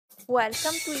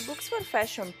Welcome to eBooks for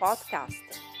Fashion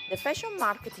podcast, the fashion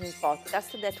marketing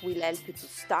podcast that will help you to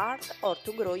start or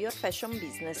to grow your fashion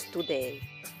business today.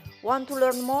 Want to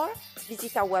learn more?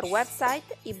 Visit our website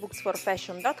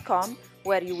ebooksforfashion.com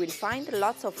where you will find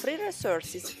lots of free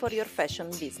resources for your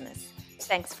fashion business.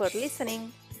 Thanks for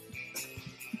listening.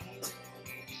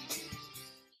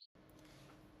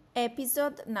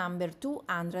 Episode number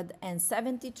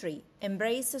 273,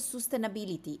 Embrace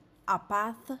Sustainability, a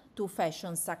path to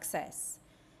fashion success.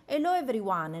 Hello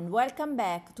everyone and welcome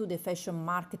back to the Fashion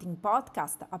Marketing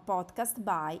Podcast, a podcast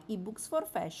by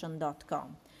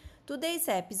ebooksforfashion.com. Today's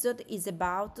episode is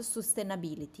about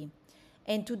sustainability.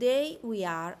 And today we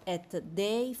are at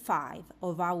day 5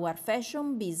 of our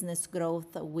Fashion Business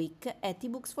Growth Week at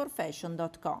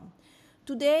ebooksforfashion.com.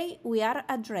 Today we are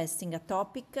addressing a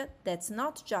topic that's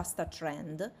not just a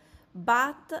trend,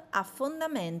 but a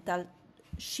fundamental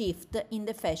shift in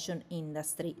the fashion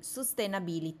industry,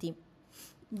 sustainability.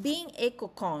 Being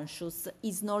eco-conscious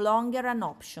is no longer an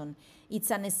option.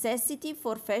 It's a necessity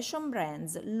for fashion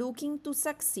brands looking to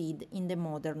succeed in the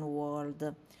modern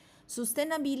world.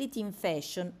 Sustainability in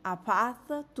fashion, a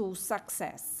path to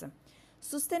success.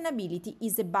 Sustainability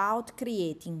is about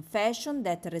creating fashion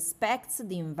that respects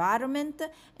the environment,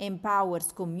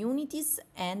 empowers communities,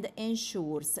 and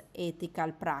ensures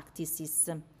ethical practices.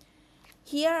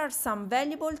 Here are some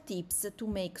valuable tips to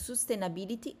make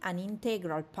sustainability an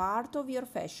integral part of your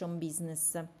fashion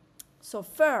business. So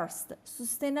first,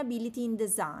 sustainability in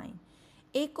design.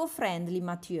 Eco-friendly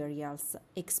materials.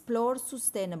 Explore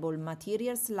sustainable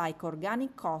materials like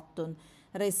organic cotton,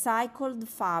 recycled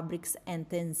fabrics and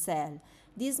tencel.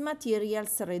 These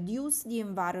materials reduce the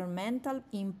environmental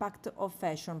impact of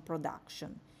fashion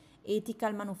production.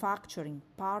 Ethical manufacturing.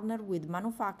 Partner with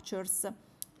manufacturers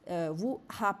who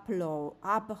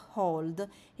uphold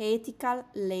ethical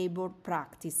labor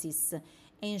practices,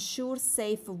 ensure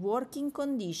safe working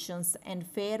conditions and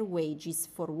fair wages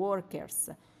for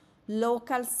workers.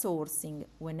 Local sourcing.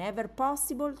 Whenever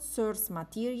possible, source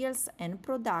materials and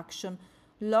production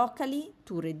locally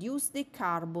to reduce the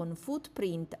carbon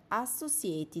footprint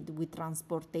associated with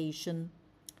transportation.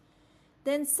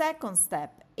 Then second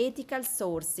step, ethical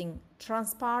sourcing,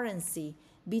 transparency.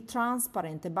 Be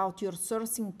transparent about your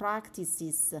sourcing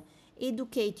practices.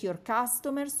 Educate your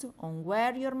customers on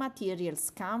where your materials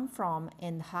come from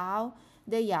and how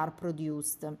they are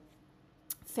produced.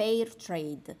 Fair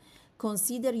trade.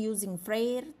 Consider using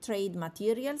fair trade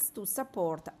materials to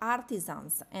support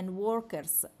artisans and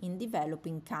workers in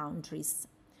developing countries.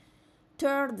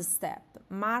 Third step,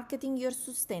 marketing your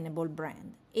sustainable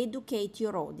brand. Educate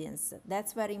your audience.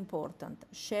 That's very important.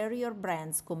 Share your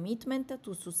brand's commitment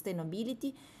to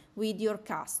sustainability with your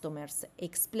customers.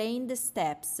 Explain the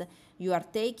steps you are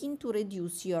taking to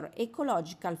reduce your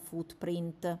ecological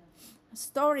footprint.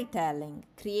 Storytelling.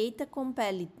 Create a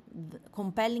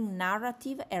compelling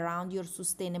narrative around your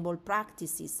sustainable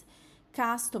practices.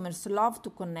 Customers love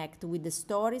to connect with the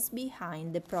stories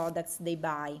behind the products they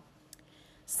buy.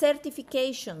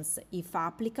 Certifications, if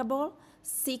applicable,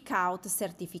 seek out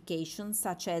certifications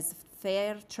such as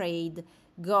Fair Trade,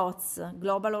 GOTS,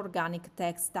 Global Organic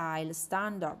Textile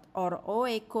Standard, or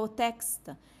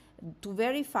OECO-Text to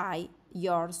verify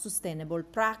your sustainable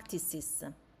practices.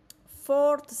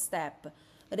 Fourth step,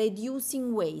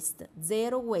 reducing waste,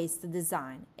 zero waste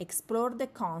design. Explore the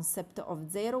concept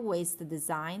of zero waste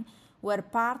design where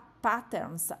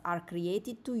patterns are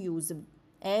created to use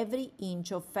every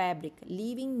inch of fabric,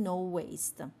 leaving no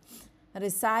waste.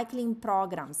 Recycling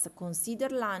programs. Consider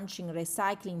launching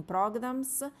recycling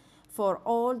programs for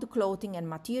old clothing and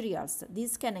materials.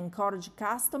 This can encourage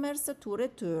customers to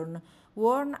return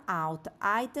worn-out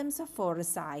items for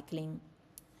recycling.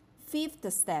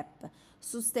 Fifth step,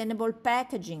 sustainable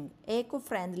packaging,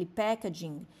 eco-friendly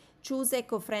packaging. Choose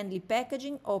eco-friendly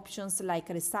packaging options like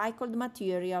recycled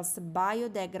materials,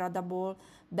 biodegradable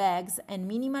bags, and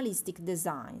minimalistic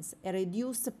designs.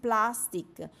 Reduce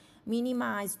plastic.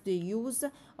 Minimize the use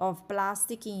of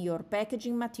plastic in your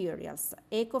packaging materials.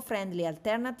 Eco-friendly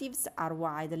alternatives are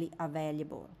widely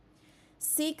available.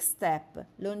 Sixth step,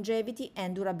 longevity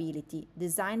and durability.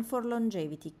 Design for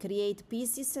longevity. Create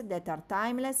pieces that are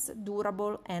timeless,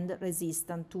 durable, and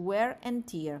resistant to wear and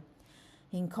tear.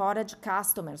 Encourage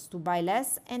customers to buy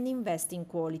less and invest in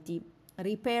quality.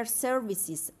 Repair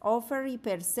services. Offer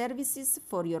repair services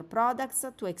for your products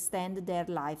to extend their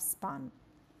lifespan.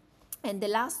 And the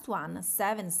last one,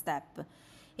 seventh step,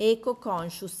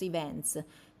 eco-conscious events.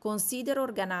 Consider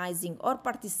organizing or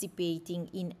participating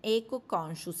in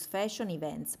eco-conscious fashion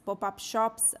events, pop-up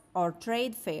shops, or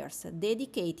trade fairs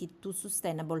dedicated to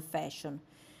sustainable fashion.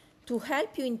 To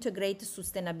help you integrate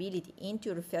sustainability into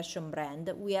your fashion brand,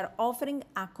 we are offering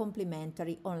a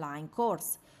complimentary online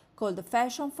course called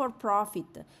Fashion for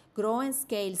Profit. Grow and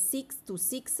scale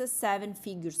 7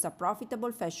 figures a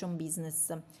profitable fashion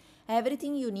business.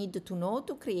 Everything you need to know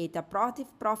to create a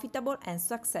profitable and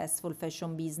successful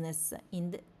fashion business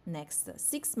in the next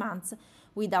 6 months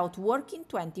without working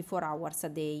 24 hours a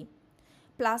day.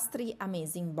 Plus 3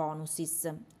 amazing bonuses.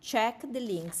 Check the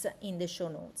links in the show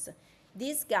notes.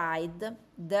 This guide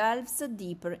delves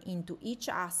deeper into each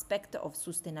aspect of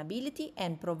sustainability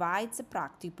and provides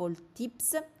practical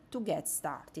tips to get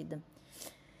started.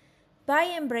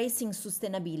 By embracing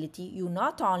sustainability, you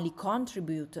not only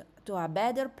contribute to a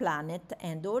better planet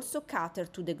and also cater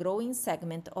to the growing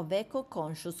segment of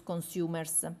eco-conscious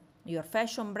consumers. Your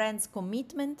fashion brand's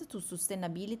commitment to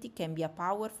sustainability can be a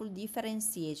powerful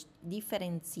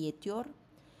differentiator,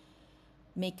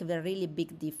 make a really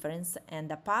big difference,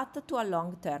 and a path to a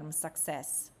long-term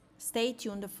success. Stay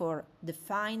tuned for the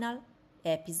final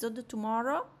episode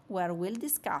tomorrow, where we'll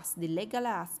discuss the legal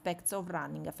aspects of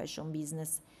running a fashion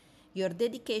business. Your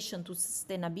dedication to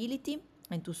sustainability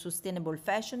and to sustainable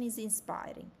fashion is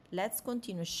inspiring. Let's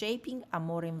continue shaping a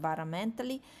more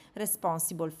environmentally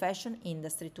responsible fashion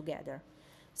industry together.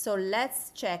 So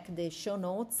let's check the show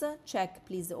notes. Check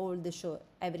please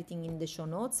everything in the show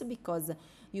notes, because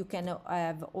you can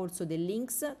have also the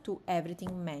links to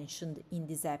everything mentioned in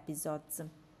these episodes.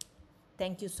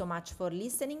 Thank you so much for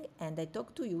listening, and I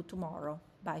talk to you tomorrow.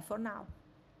 Bye for now.